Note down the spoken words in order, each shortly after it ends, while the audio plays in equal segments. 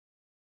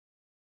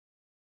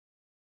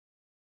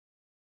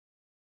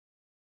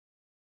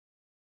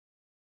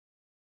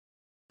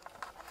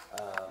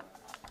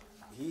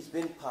He's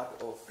been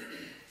part of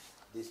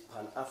this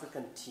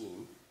Pan-African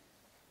team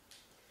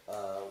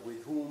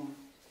with whom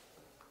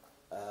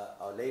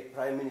our late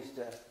Prime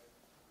Minister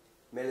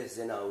Meles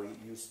Zenawi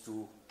used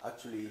to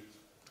actually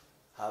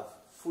have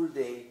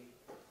full-day,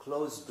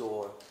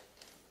 closed-door,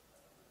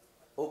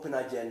 open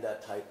agenda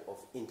type of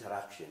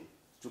interaction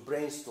to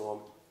brainstorm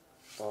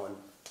on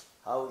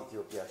how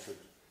Ethiopia should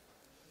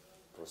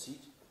proceed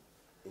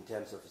in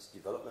terms of its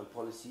development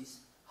policies,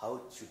 how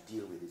it should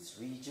deal with its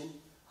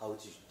region, how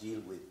it should deal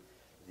with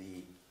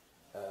the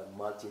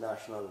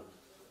multinational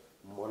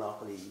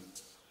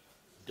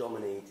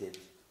monopoly-dominated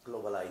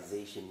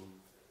globalization,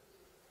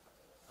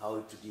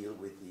 how to deal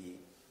with the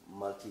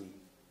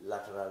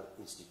multilateral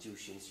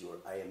institutions, your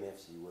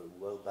IMFs, your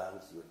World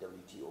Banks, your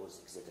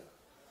WTOs, etc.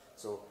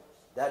 So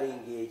that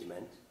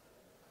engagement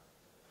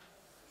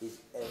is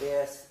a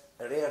rare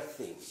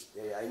thing.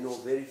 I know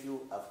very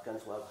few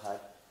Africans who have had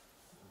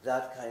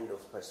that kind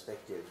of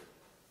perspective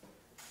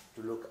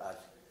to look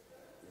at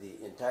the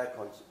entire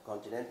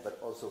continent, but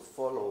also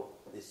follow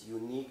this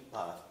unique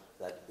path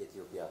that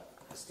Ethiopia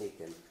has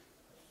taken,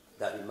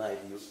 that in my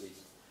view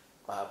is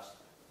perhaps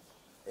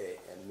a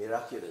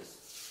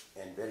miraculous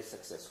and very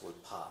successful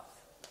path.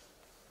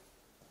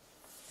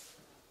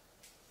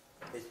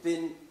 It's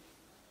been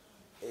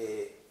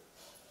a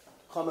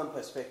common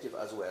perspective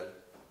as well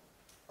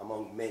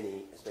among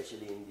many,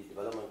 especially in the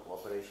development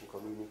cooperation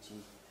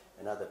community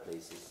and other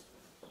places,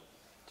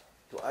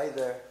 to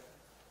either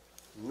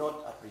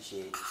not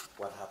appreciate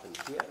what happened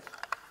here,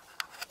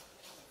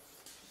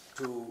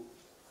 to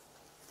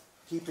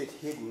keep it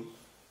hidden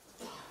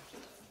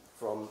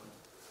from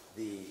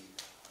the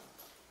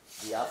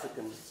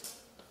African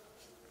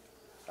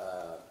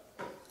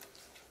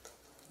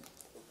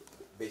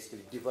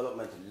basically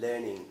development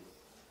learning,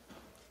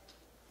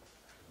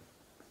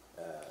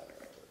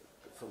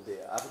 from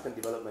the African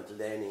development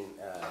learning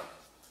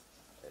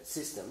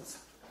systems,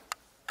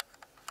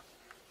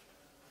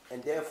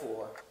 and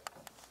therefore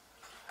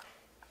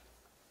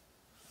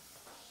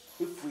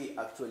if we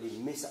actually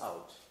miss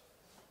out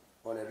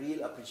on a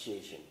real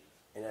appreciation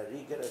and a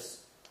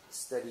rigorous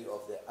study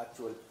of the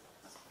actual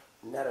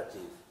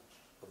narrative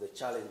of the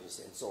challenges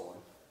and so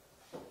on,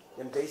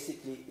 then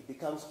basically it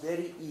becomes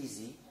very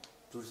easy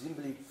to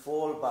simply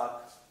fall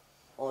back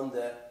on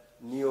the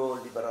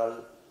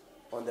neoliberal,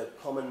 on the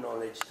common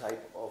knowledge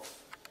type of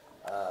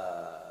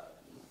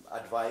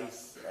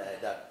advice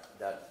that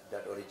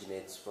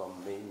originates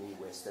from mainly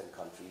Western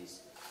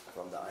countries,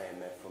 from the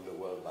IMF, from the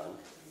World Bank.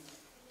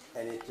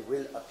 And it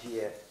will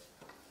appear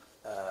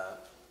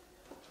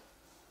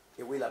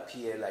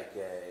like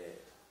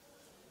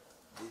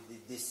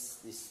this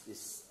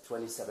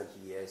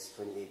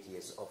 28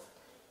 years of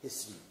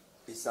history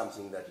is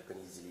something that you can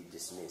easily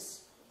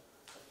dismiss.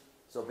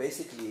 So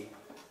basically,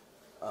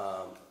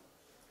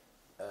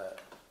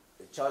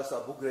 Charles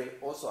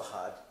Abugre also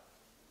had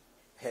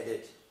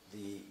headed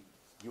the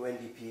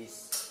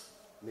UNDP's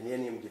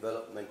Millennium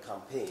Development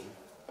Campaign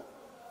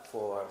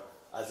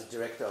as a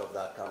director of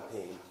that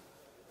campaign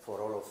for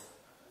all of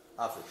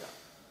Africa.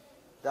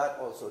 That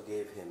also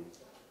gave him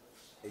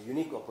a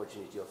unique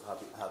opportunity of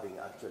having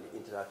actually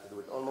interacted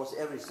with almost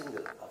every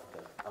single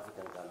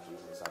African country,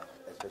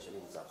 especially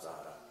in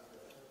Sub-Sahara.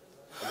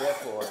 And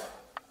therefore,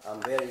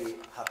 I'm very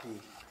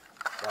happy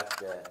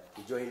that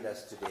he joined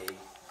us today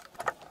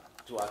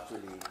to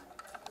actually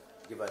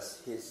give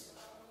us his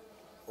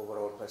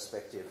overall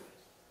perspective,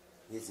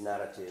 his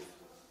narrative,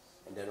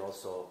 and then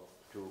also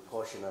to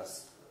caution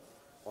us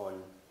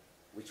on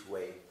which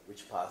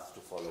path to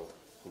follow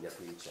in the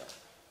future.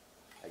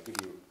 I give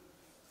you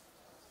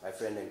my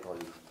friend and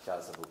colleague,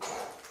 Charles Abugre.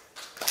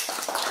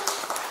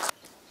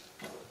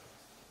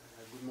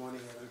 Good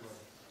morning,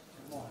 everybody.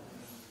 Good morning.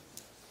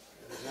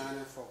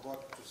 Ghana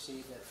forgot to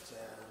say that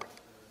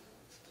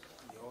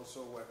we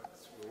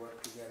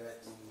work together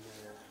in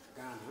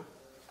Ghana,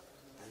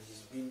 and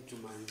he's been to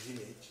my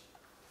village,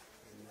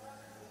 and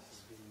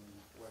he's been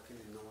working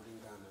in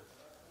northern Ghana.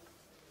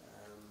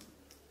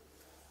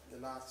 It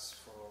lasts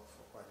for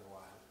quite a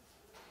while.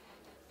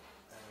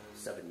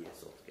 7 years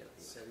altogether.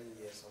 7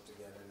 years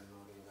altogether in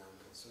northern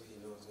Ghana, so he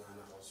knows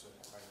Ghana also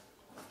quite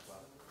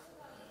well.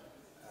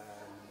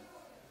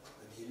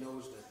 And he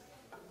knows that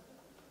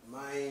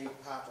my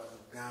part of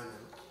Ghana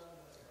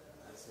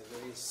has a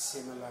very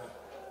similar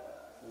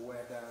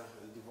weather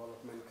and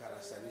development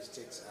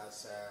characteristics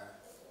as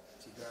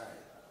Tigray.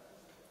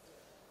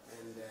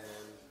 And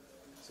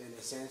so in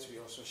a sense we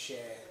also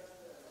share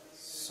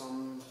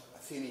some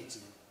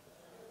affinity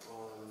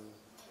on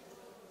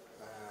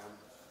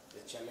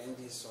the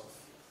challenges of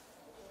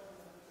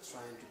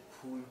trying to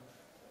pull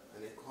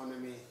an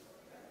economy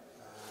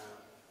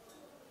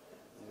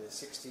in the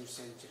 16th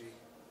century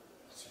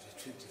to the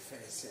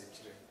 21st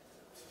century.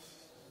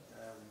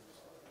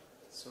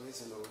 So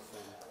he's an old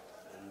friend.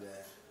 And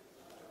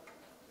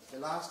the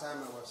last time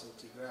I was in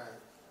Tigray,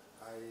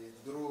 I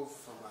drove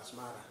from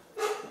Asmara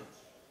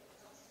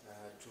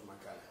to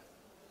Makala.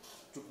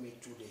 It took me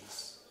 2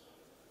 days.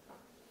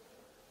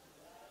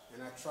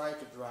 And I tried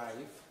to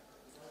drive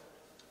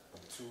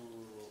to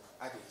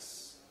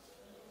Addis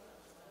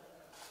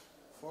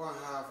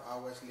 4.5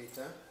 hours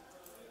later,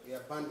 we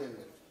abandoned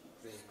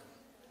the vehicle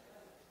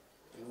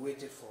and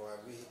waited for a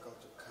vehicle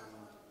to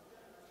come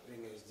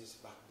bring us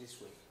back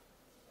this way.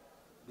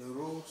 The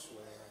roads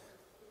were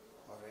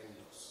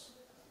horrendous.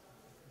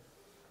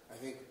 I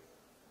think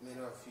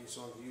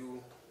some of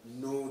you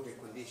know the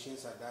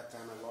conditions at that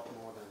time a lot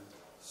more than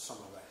some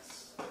of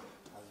us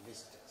as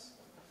visitors.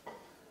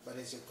 But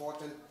it's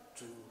important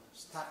to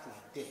start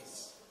like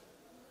this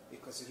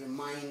because it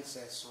reminds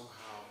us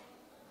somehow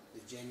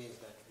the journeys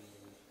that we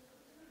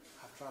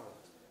have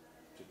traveled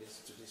to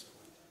this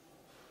point.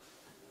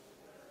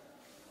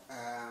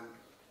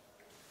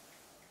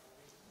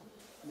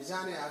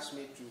 Mizani asked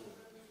me to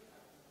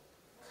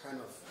kind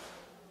of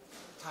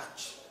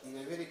touch in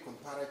a very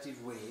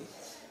comparative way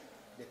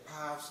the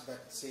paths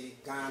that, say,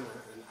 Ghana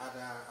and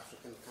other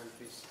African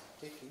countries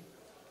are taking,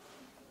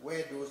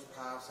 where those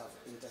paths have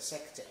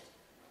intersected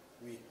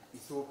with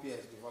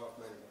Ethiopia's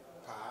development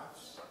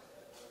paths,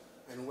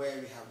 and where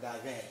we have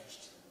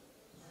diverged,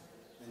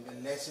 and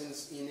the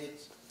lessons in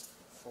it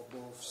for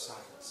both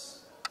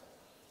sides.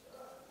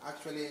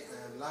 Actually,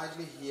 I am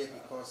largely here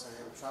because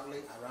I am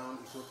traveling around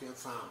Ethiopian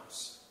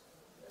farms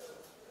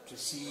to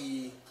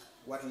see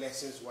what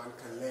lessons one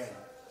can learn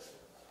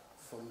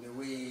from the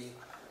way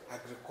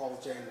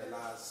agriculture in the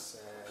last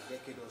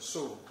decade or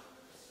so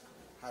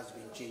has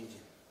been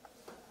changing,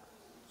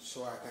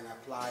 so I can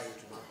apply it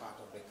to my part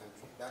of the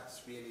country.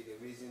 That's really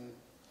the reason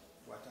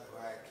why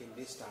I came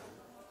this time,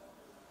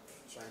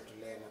 trying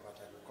to learn about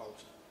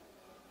agriculture.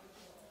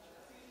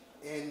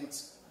 And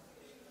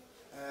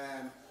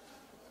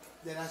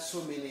there are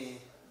so many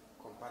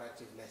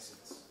comparative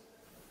lessons.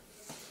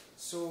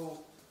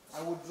 So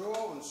I would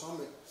draw on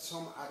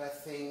some other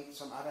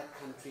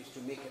countries to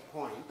make a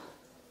point,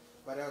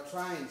 but I'll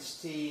try and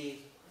stay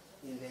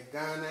in the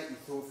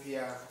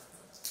Ghana-Ethiopia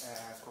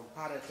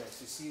comparators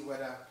to see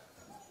whether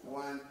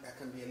I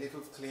can be a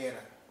little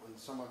clearer on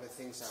some of the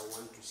things I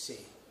want to say.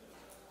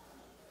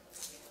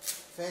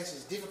 First,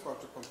 it's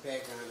difficult to compare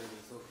Ghana and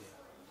Ethiopia.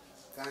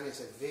 Ghana is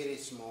a very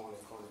small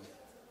economy,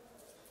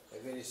 a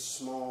very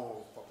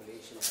small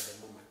population at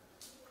the moment,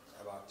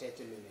 about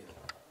 30 million.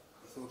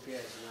 Ethiopia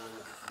is now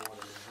more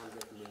than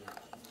 100 million.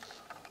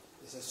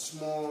 It's a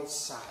small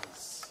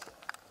size,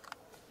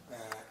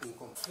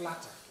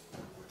 flatter,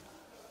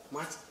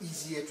 much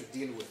easier to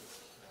deal with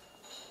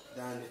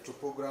than the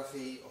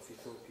topography of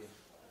Ethiopia.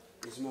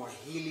 It's more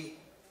hilly,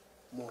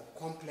 more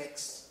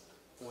complex,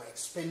 more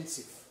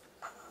expensive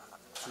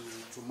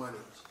to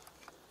manage.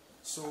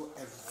 So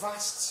a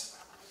vast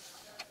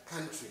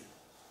country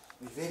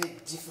with very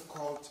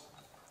difficult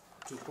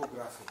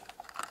topography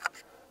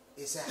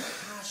is a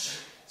harsh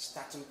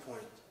starting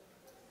point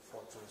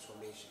for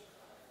transformation.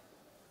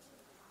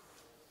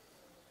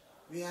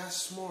 We are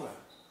smaller,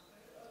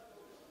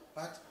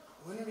 but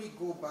when we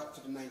go back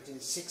to the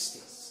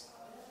 1960s,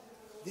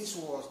 this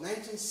was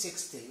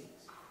 1960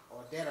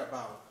 or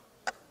thereabout,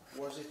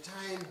 was a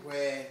time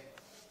where,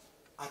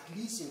 at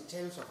least in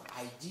terms of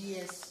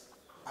ideas,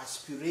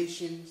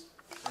 aspirations,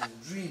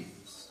 and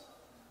dreams,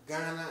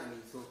 Ghana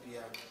and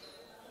Ethiopia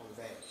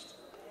converged.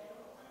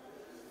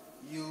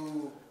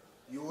 You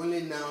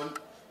only now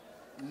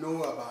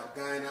know about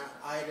Ghana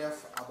either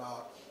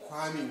about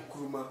Kwame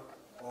Nkrumah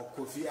or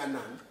Kofi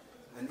Annan,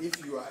 and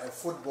if you are a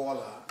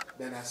footballer,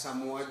 then a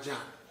Samoa Jan.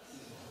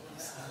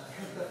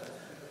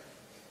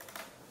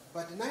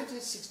 But the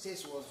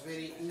 1960s was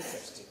very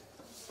interesting.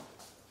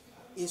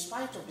 In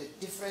spite of the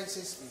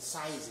differences in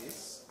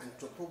sizes and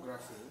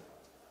topography,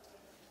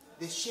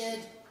 they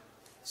shared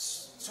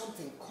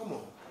something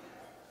common.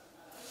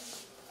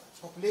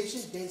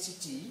 Population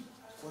density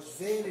was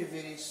very,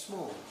 very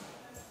small.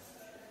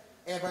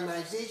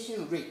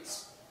 Urbanization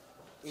rates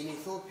in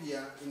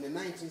Ethiopia in the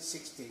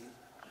 1960s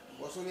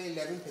was only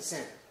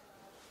 11%.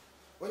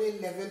 Only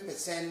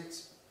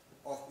 11%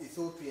 of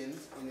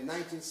Ethiopians in the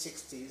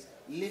 1960s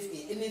live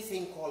in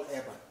anything called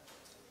urban.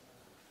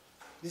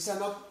 These are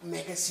not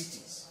mega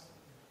cities,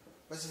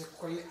 but it's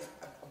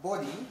a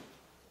body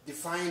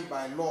defined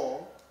by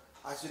law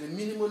as the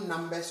minimum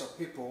numbers of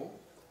people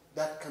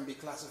that can be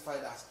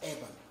classified as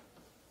urban.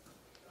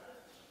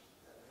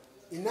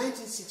 In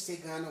 1960,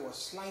 Ghana was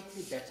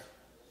slightly better,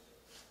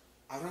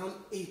 around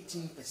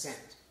 18%.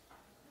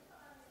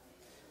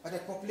 But the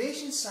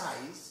population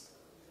size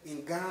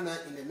in Ghana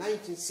in the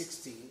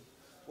 1960s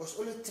was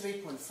only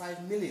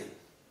 3.5 million.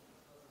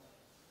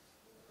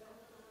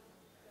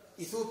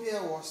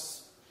 Ethiopia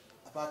was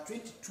about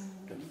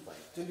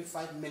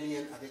 25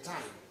 million at the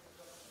time.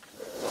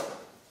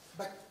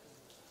 But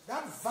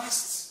that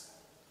vast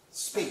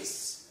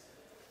space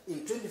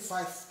in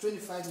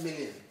 25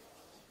 million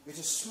with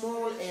a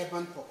small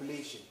urban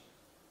population,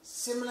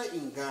 similar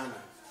in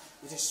Ghana,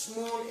 with a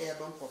small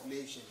urban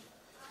population,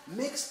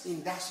 makes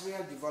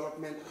industrial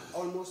development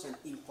almost an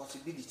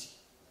impossibility.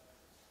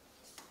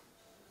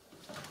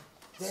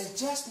 There's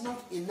just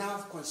not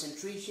enough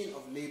concentration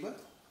of labor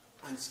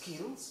and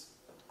skills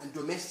and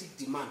domestic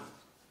demand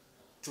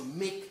to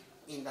make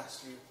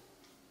industry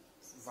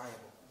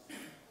viable.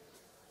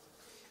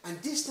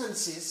 And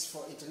distances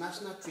for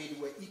international trade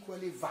were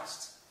equally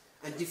vast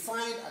and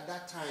defined at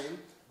that time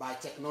by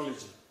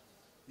technology.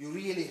 You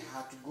really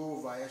had to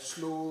go via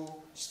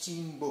slow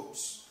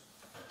steamboats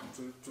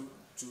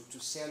to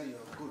sell your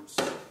goods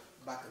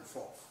back and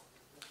forth.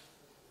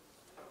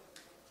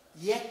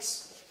 Yet,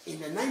 in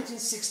the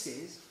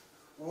 1960s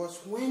was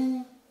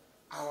when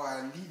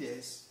our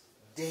leaders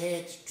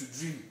dared to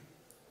dream.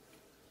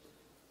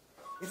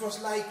 It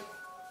was like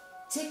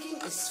taking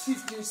a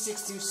 15th,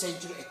 16th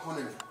century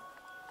economy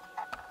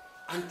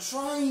and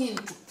trying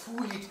to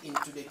pull it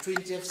into the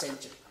 20th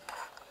century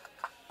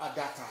at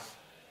that time,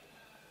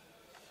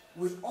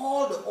 with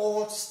all the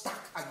odds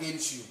stacked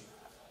against you.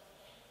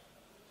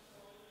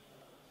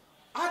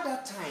 At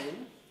that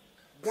time,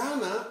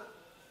 Ghana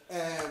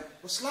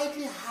was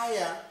slightly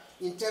higher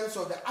in terms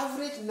of the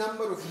average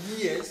number of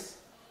years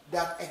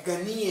that a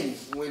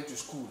Ghanaian went to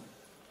school.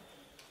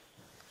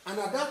 And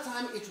at that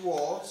time it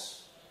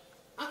was,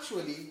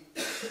 actually,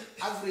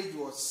 average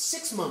was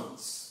 6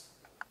 months.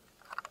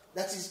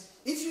 That is,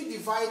 if you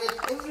divided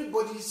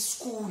everybody's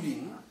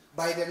schooling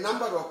by the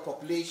number of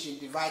population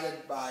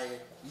divided by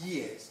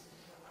years,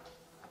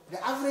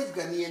 the average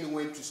Ghanaian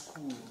went to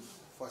school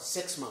for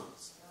 6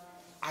 months.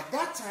 At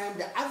that time,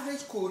 the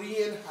average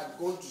Korean had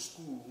gone to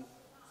school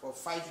for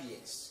 5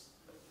 years.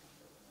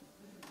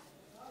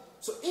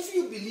 So if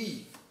you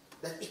believe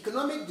that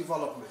economic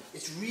development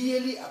is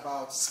really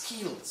about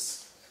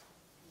skills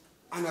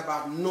and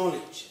about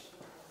knowledge,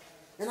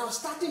 and our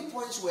starting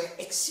points were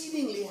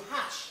exceedingly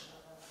harsh,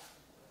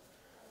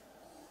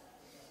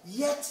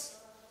 yet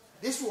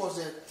this was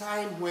a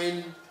time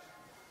when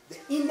the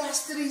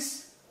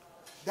industries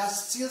that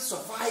still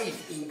survive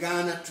in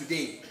Ghana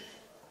today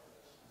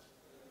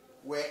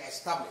were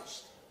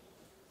established.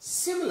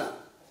 Similar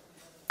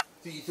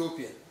to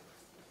Ethiopia,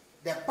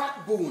 the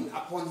backbone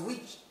upon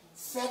which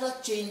further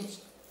change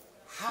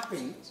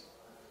happened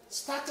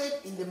started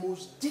in the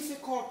most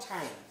difficult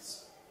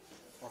times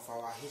of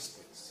our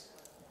histories.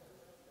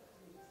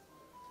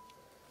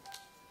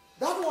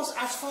 That was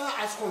as far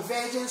as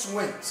convergence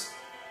went.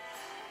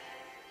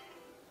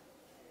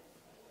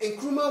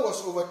 Nkrumah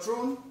was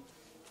overthrown,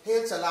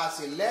 Haile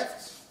Selassie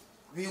left,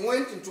 we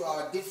went into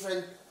our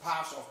different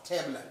paths of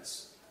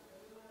turbulence.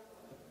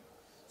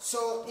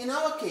 So in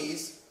our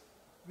case,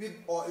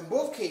 or in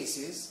both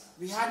cases,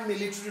 we had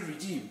military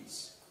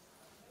regimes.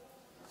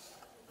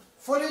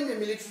 Following the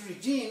military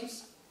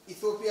regimes,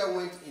 Ethiopia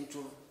went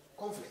into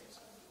conflict.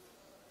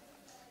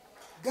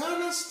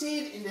 Ghana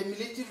stayed in the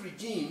military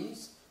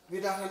regimes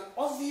without an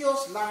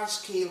obvious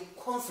large-scale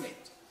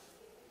conflict.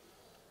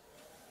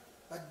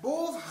 But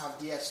both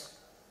have their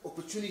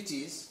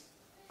opportunities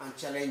and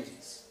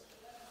challenges.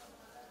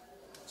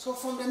 So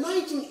from the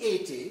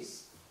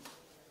 1980s,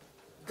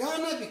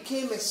 Ghana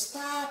became a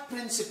star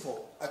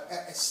principal,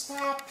 a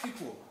star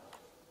pupil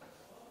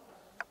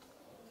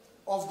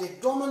of the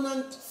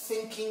dominant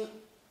thinking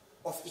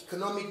of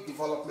economic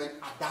development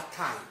at that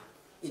time,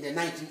 in the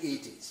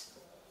 1980s.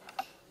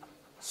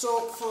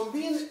 So from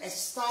being a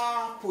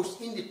star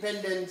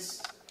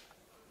post-independence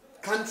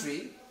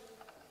country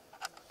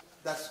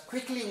that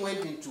quickly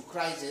went into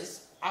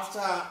crisis after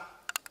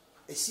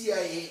a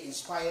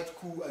CIA-inspired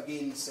coup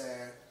against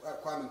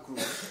Kwame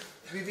Nkrumah,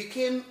 we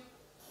became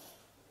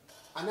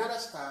another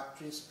star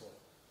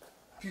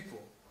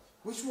pupil,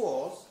 which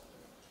was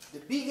the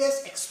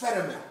biggest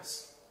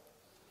experiment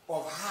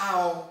of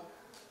how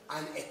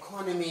an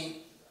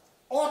economy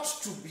ought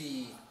to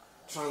be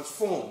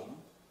transformed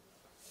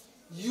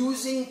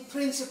using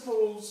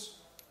principles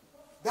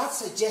that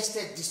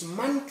suggested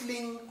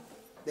dismantling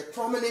the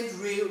prominent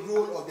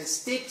role of the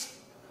state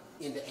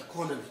in the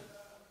economy.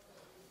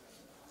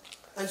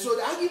 And so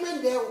the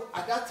argument there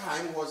at that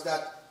time was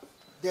that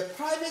the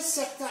private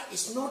sector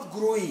is not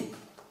growing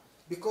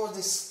because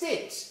the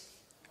state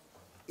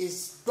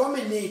is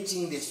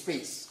dominating the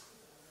space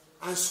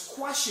and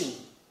squashing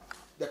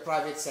the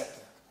private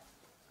sector.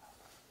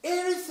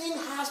 Everything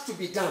has to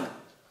be done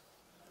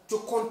to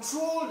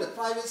control the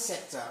private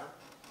sector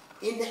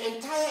in the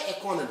entire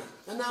economy.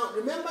 And now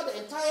remember,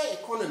 the entire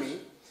economy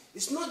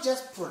is not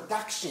just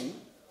production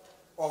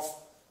of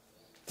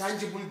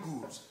tangible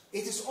goods,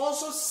 it is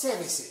also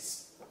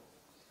services.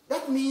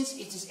 That means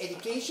it is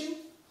education,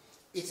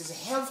 it is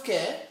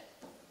healthcare,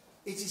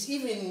 it is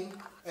even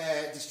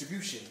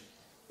distribution,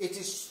 it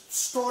is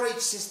storage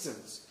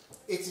systems,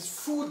 it is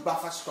food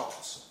buffer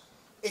stocks.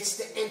 It's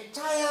the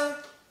entire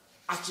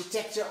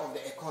architecture of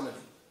the economy.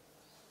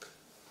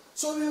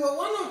 So we were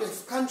one of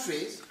the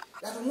countries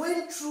that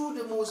went through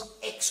the most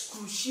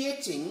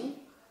excruciating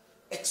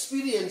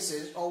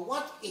experiences of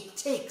what it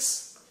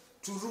takes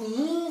to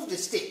remove the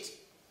state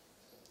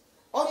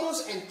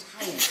almost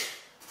entirely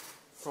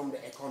from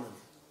the economy.